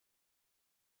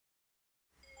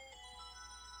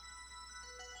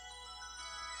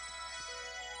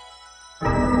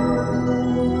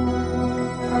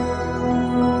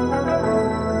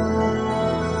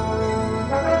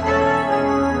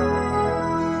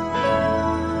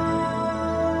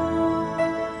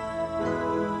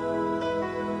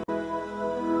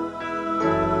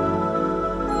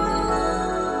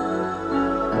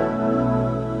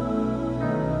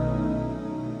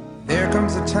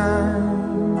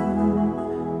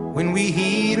we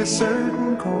heed a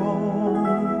certain call,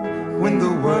 when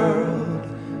the world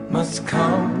must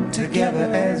come together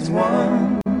as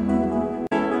one.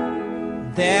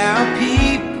 There are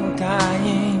people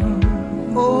dying,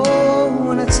 oh,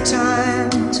 when it's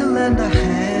time to lend a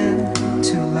hand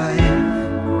to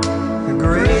life, the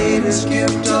greatest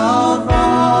gift of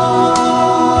all.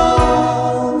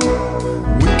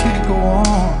 We can't go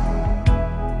on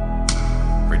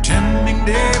pretending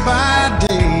day by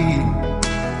day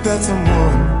that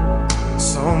someone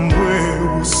somewhere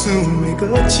will soon make a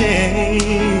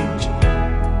change.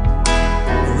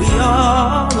 We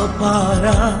all a part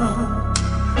of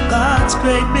God's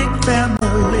great big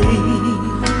family,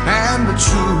 and the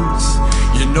truth,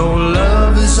 you know,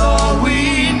 love is all we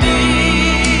need.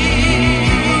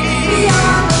 We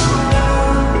are the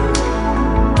world,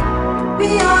 we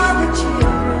are the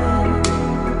children,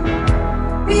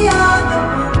 we are the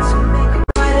ones who make a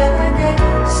brighter day,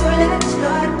 so let's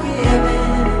start giving.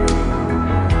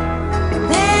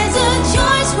 There's a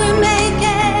choice we're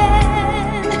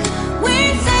making,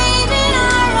 we're saving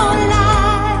our own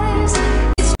lives.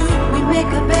 It's true, we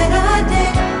make a better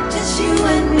day, just you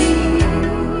and me.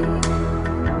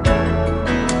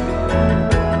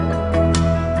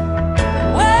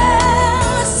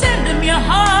 Well, send them your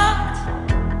heart,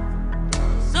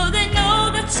 so they know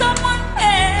that someone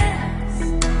cares,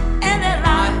 and their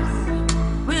life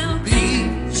will be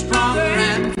stronger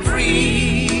and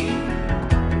free,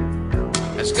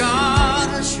 as God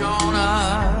has shown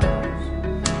us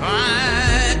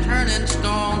by turning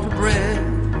stone to bread.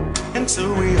 And so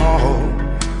we all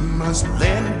must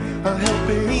lend a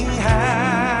helping hand.